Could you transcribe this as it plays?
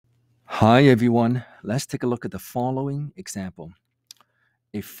Hi everyone, let's take a look at the following example.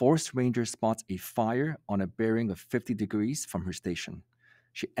 A forest ranger spots a fire on a bearing of 50 degrees from her station.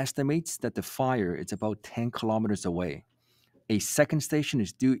 She estimates that the fire is about 10 kilometers away. A second station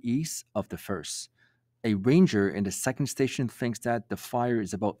is due east of the first. A ranger in the second station thinks that the fire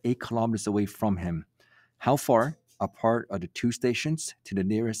is about 8 kilometers away from him. How far apart are the two stations to the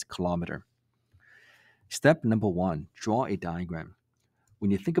nearest kilometer? Step number one, draw a diagram. When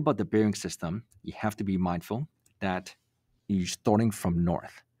you think about the bearing system, you have to be mindful that you're starting from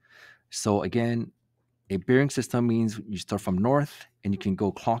north. So again, a bearing system means you start from north and you can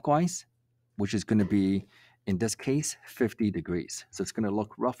go clockwise, which is going to be, in this case, 50 degrees. So it's going to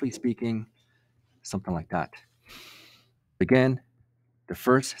look, roughly speaking, something like that. Again, the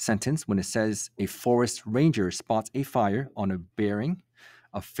first sentence, when it says a forest ranger spots a fire on a bearing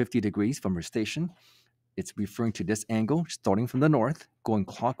of 50 degrees from her station, it's referring to this angle starting from the north, going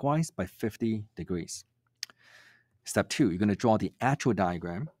clockwise by 50 degrees. Step two, you're going to draw the actual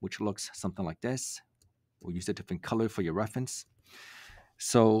diagram, which looks something like this. We'll use a different color for your reference.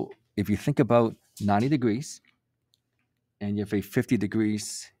 So if you think about 90 degrees and you have a 50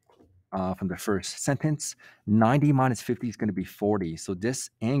 degrees from the first sentence, 90 minus 50 is going to be 40. So this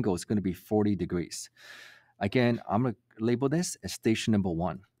angle is going to be 40 degrees. Again, I'm going to label this as station number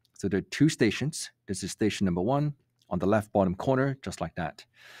one. So there are two stations. This is station number one on the left bottom corner, just like that.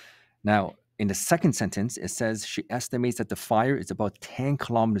 Now, in the second sentence, it says she estimates that the fire is about 10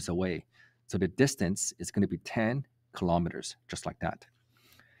 kilometers away. So the distance is going to be 10 kilometers, just like that.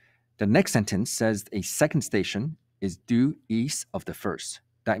 The next sentence says a second station is due east of the first.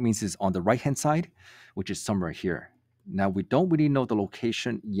 That means it's on the right-hand side, which is somewhere here. Now, we don't really know the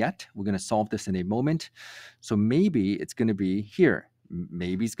location yet. We're going to solve this in a moment. So maybe it's going to be here.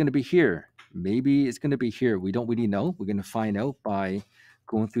 Maybe it's going to be here. Maybe it's going to be here. We don't really know. We're going to find out by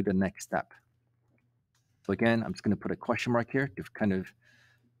going through the next step. So again, I'm just going to put a question mark here to kind of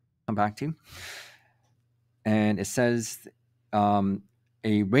come back to. And it says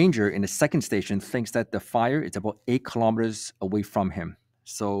a ranger in the second station thinks that the fire is about 8 kilometers away from him.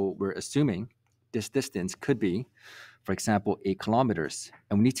 So we're assuming this distance could be, for example, 8 kilometers.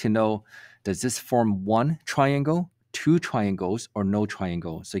 And we need to know, does this form one triangle, two triangles, or no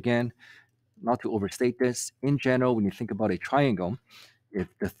triangle? So again, not to overstate this, in general, when you think about a triangle, if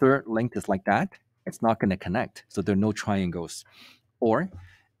the third length is like that, it's not going to connect. So there are no triangles. Or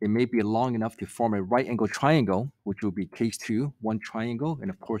it may be long enough to form a right angle triangle, which will be case two, one triangle. And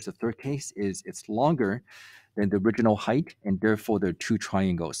of course, the third case is it's longer than the original height, and therefore there are two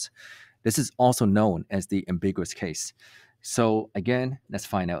triangles. This is also known as the ambiguous case. So again, let's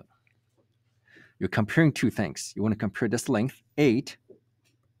find out. You're comparing two things. You want to compare this length, 8,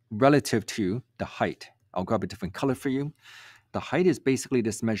 relative to the height. I'll grab a different color for you. The height is basically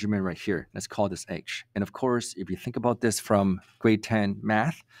this measurement right here. Let's call this h. And of course, if you think about this from grade 10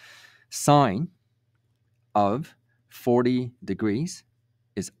 math, sine of 40 degrees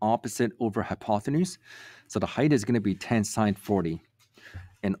is opposite over hypotenuse. So the height is going to be 10 sine 40.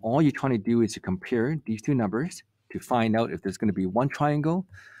 And all you're trying to do is to compare these two numbers to find out if there's going to be one triangle,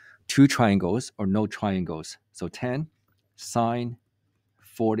 two triangles, or no triangles. So 10 sine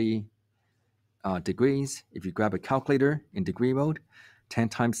 40 degrees. If you grab a calculator in degree mode, 10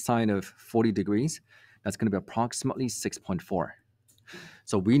 times sine of 40 degrees, that's going to be approximately 6.4.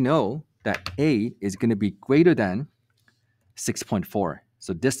 So we know that 8 is going to be greater than 6.4.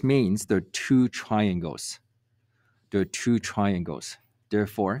 So this means there are two triangles. There are two triangles.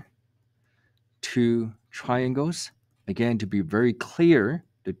 Therefore, two triangles. Again, to be very clear,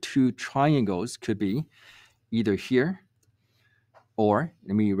 the two triangles could be either here or,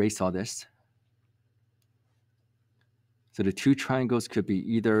 let me erase all this. So the two triangles could be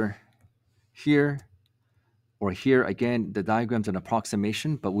either here or here. Again, the diagram's an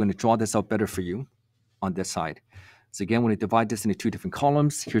approximation, but we're going to draw this out better for you on this side. So again, when we divide this into two different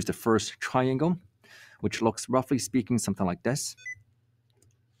columns, here's the first triangle, which looks roughly speaking something like this.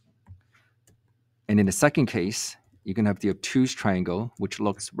 And in the second case, you're going to have the obtuse triangle, which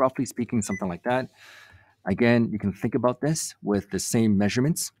looks roughly speaking something like that. Again, you can think about this with the same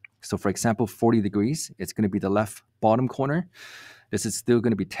measurements. So for example, 40 degrees, it's going to be the left bottom corner. This is still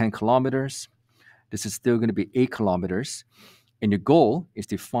going to be 10 kilometers. This is still going to be 8 kilometers. And your goal is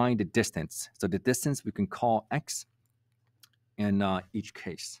to find the distance. So the distance we can call x in each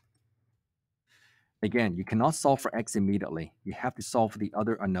case. Again, you cannot solve for x immediately. You have to solve for the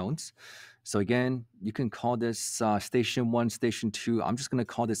other unknowns. So again, you can call this station 1, station 2. I'm just going to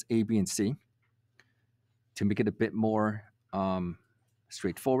call this A, B, and C to make it a bit more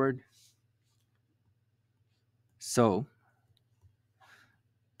straightforward. So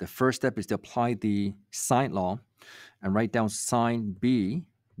The first step is to apply the sine law and write down sine B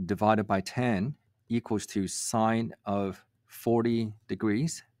divided by 10 equals to sine of 40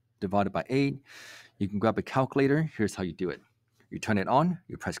 degrees divided by 8. You can grab a calculator. Here's how you do it. You turn it on,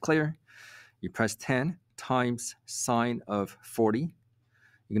 you press clear, you press 10 times sine of 40.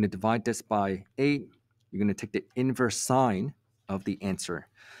 You're going to divide this by 8. You're going to take the inverse sine of the answer.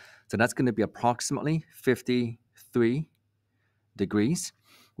 So that's going to be approximately 53 degrees,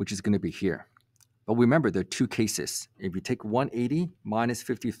 which is going to be here. But remember, there are two cases. If you take 180 minus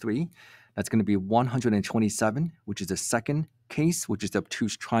 53, that's going to be 127, which is the second case, which is the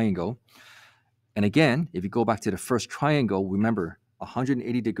obtuse triangle. And again, if you go back to the first triangle, remember,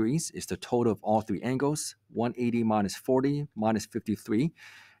 180 degrees is the total of all three angles. 180 minus 40 minus 53,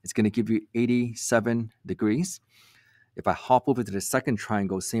 it's going to give you 87 degrees. If I hop over to the second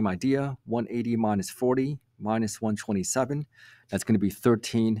triangle, same idea, 180 minus 40 minus 127, that's going to be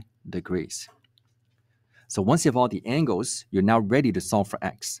 13 degrees. So once you have all the angles, you're now ready to solve for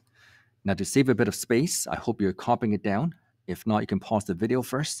x. Now to save a bit of space, I hope you're copying it down. If not, you can pause the video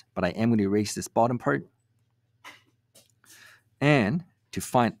first, but I am going to erase this bottom part. And to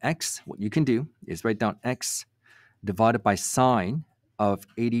find x, what you can do is write down x divided by sine of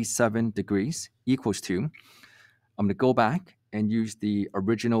 87 degrees equals to, I'm going to go back and use the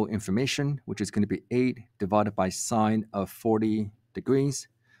original information, which is going to be 8 divided by sine of 40 degrees.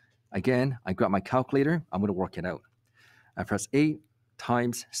 Again, I grab my calculator. I'm going to work it out. I press 8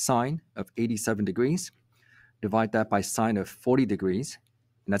 times sine of 87 degrees. Divide that by sine of 40 degrees.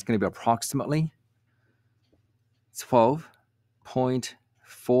 And that's going to be approximately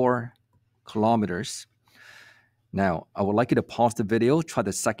 12.4 kilometers. Now, I would like you to pause the video, try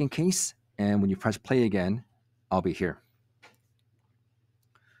the second case, and when you press play again, I'll be here.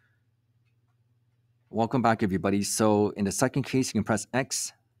 Welcome back, everybody. So in the second case, you can press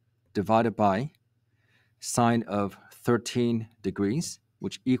x divided by sine of 13 degrees,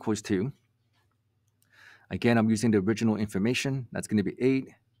 which equals to, again, I'm using the original information. That's going to be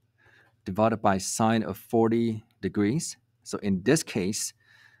 8 divided by sine of 40 degrees. So in this case,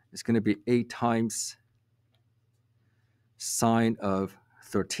 it's going to be 8 times sine of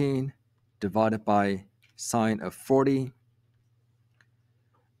 13 divided by sine of 40.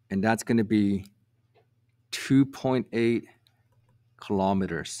 And that's going to be 2.8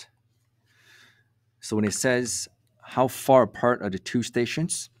 kilometers. So when it says how far apart are the two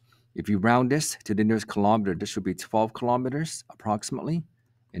stations, if you round this to the nearest kilometer, this would be 12 kilometers approximately,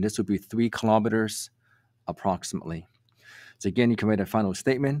 and this would be 3 kilometers approximately. So again, you can write a final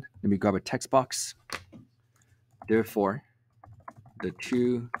statement. Let me grab a text box. Therefore, the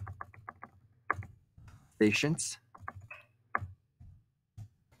two stations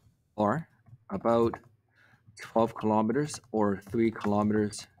are about 12 kilometers or 3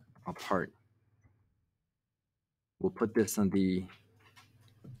 kilometers apart. We'll put this on the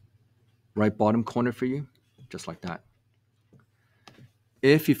right bottom corner for you, just like that.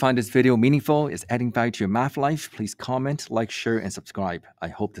 If you find this video meaningful, is adding value to your math life, please comment, like, share, and subscribe. I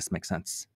hope this makes sense.